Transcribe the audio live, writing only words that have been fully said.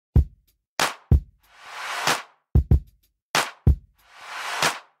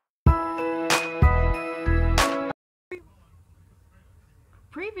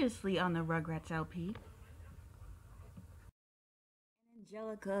Previously on the Rugrats LP.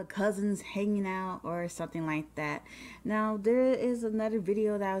 Angelica cousins hanging out or something like that. Now there is another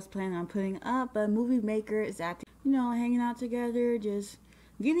video that I was planning on putting up, but Movie Maker is acting, hanging out together, just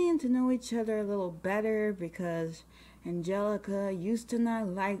getting to know each other a little better because Angelica used to not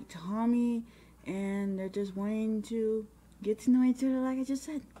like Tommy and they're just wanting to get to know each other like I just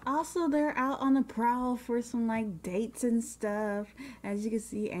said. Also, they're out on the prowl for some like dates and stuff. As you can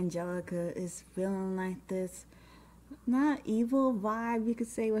see, Angelica is feeling like this not evil vibe, you could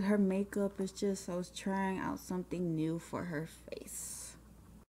say, with her makeup. It's just I was trying out something new for her face.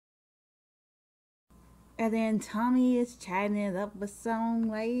 And then Tommy is chatting it up with some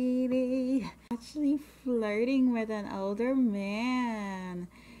lady, actually flirting with an older man.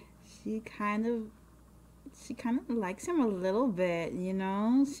 She kind of likes him a little bit,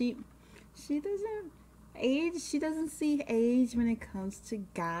 She doesn't age. She doesn't see age when it comes to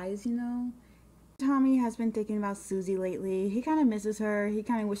guys, Tommy has been thinking about Susie lately. He kind of misses her. He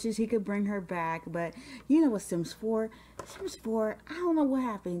kind of wishes he could bring her back, but you know what Sims 4? Sims 4, I don't know what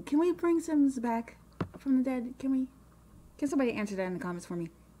happened. Can we bring Sims back from the dead? Can somebody answer that in the comments for me?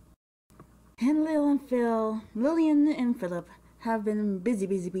 And Lillian and Philip have been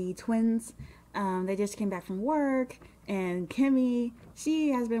busy twins. They just came back from work, and Kimmy, she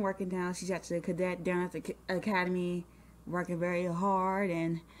has been working now. She's actually a cadet down at the academy, working very hard,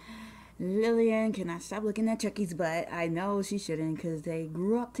 and Lillian cannot stop looking at Chucky's butt. I know she shouldn't because they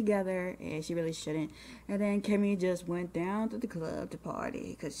grew up together and she really shouldn't. And then Kimmy just went down to the club to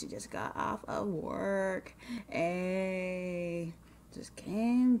party because she just got off of work. Hey, just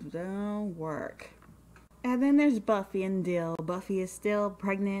came down work. And then there's Buffy and Dill. Buffy is still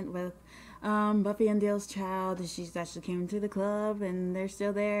pregnant with Buffy and Dill's child. She's actually came to the club and they're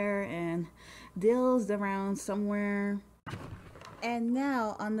still there. And Dill's around somewhere. And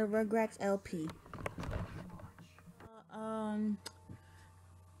now on the Rugrats LP,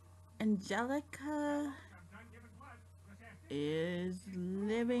 Angelica is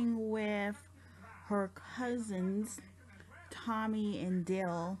living with her cousins, Tommy and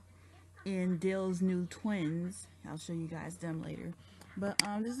Dill, and Dill's new twins. I'll show you guys them later. But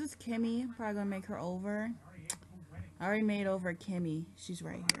this is Kimmy. I'm probably gonna make her over. I already made over Kimmy. She's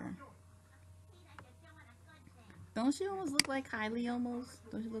right here. Don't she almost look like Kylie almost?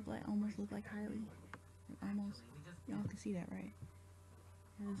 Don't she almost look like Kylie? Almost. Y'all can see that, right?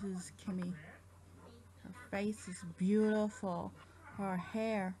 This is Kimmy. Her face is beautiful. Her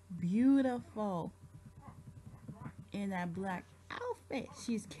hair, beautiful. In that black outfit,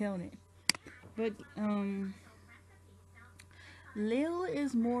 she's killing it. But, Lil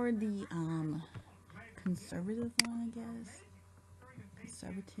is more the, conservative one, I guess.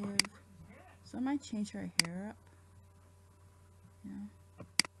 Conservative. So I might change her hair up. Yeah.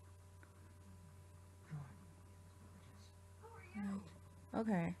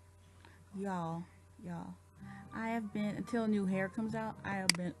 Okay, y'all, I have been, until new hair comes out, I have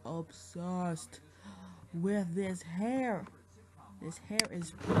been obsessed with this hair. This hair is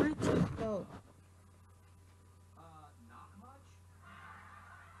pretty dope.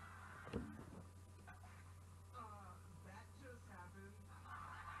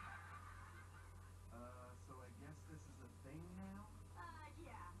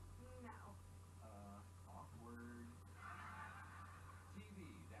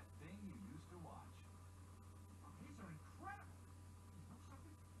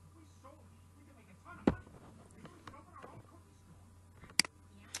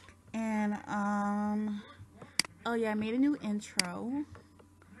 And oh yeah, I made a new intro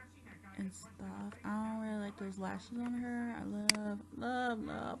and stuff. I don't really like those lashes on her. I love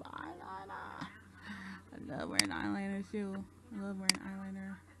eyeliner. I love wearing eyeliner too. I love wearing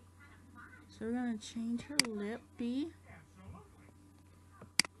eyeliner. So we're gonna change her lippy.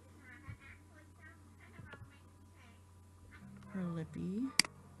 Her lippy.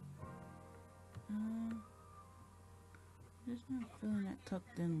 Just not feeling that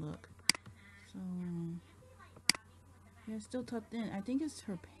tucked in look. So yeah, it's still tucked in. I think it's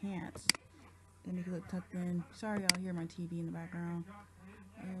her pants that make it look tucked in. Sorry y'all hear my TV in the background.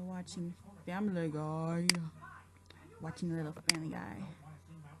 You're watching Family Guy. Watching a little Family Guy.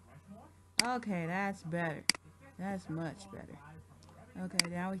 Okay, that's better. That's much better. Okay,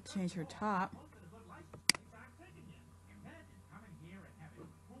 now we change her top.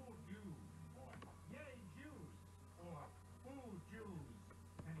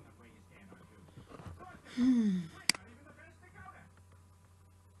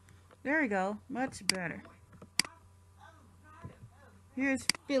 There we go. Much better. Here's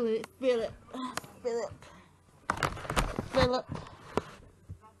Philip.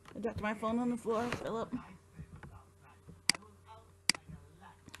 I dropped my phone on the floor, Philip.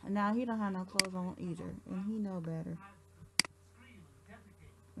 And now he don't have no clothes on either, and he know better.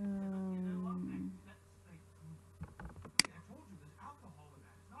 Um,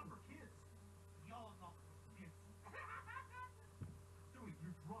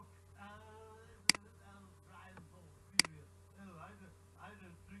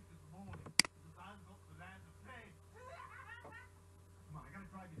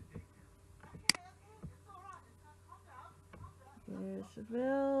 Here's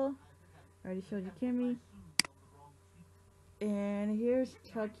Seville. I already showed you Kimmy. And here's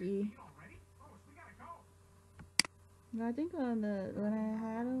Chucky. I think on the when I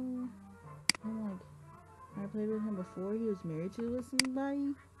had him, I'm like I played with him before. He was married to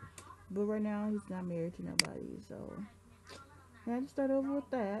somebody, but right now he's not married to nobody. So I had to start over with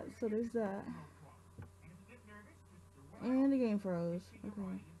that. So there's that. And the game froze.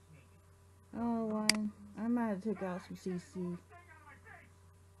 Okay. I don't know why. I might have to take out some CC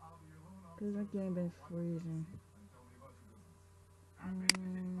because my game been freezing.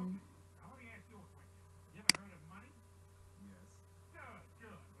 Um,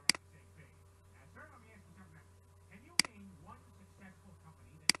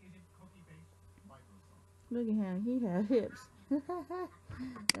 Look at him. He has hips.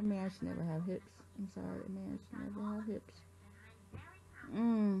 That man should never have hips. I'm sorry. That man should never have hips.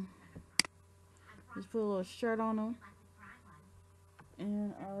 Just put a little shirt on him.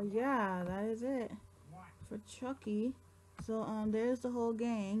 And yeah, that is it for Chucky. So there's the whole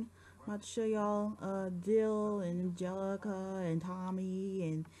gang. I'm about to show y'all Dill and Angelica and Tommy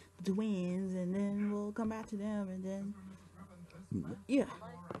and the twins, and then we'll come back to them, and then yeah.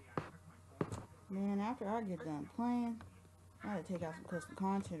 Man, after I get done playing, I gotta take out some custom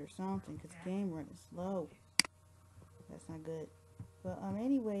content or something because the game running slow. That's not good. But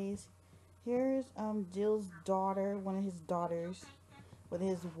anyways, here's Dill's daughter, one of his daughters, with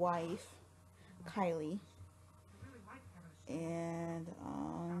his wife, Kylie. And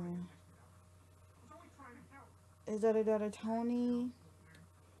his other daughter Tony,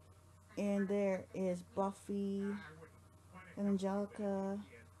 and there is Buffy and Angelica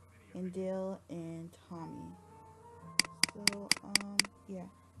and Dill and Tommy. So yeah,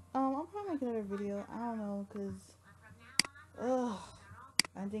 I'll probably make another video. I don't know, cause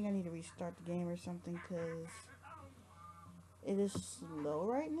I think I need to restart the game or something, cause it is slow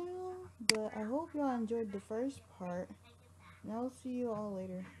right now. But I hope y'all enjoyed the first part, and I'll see you all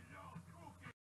later.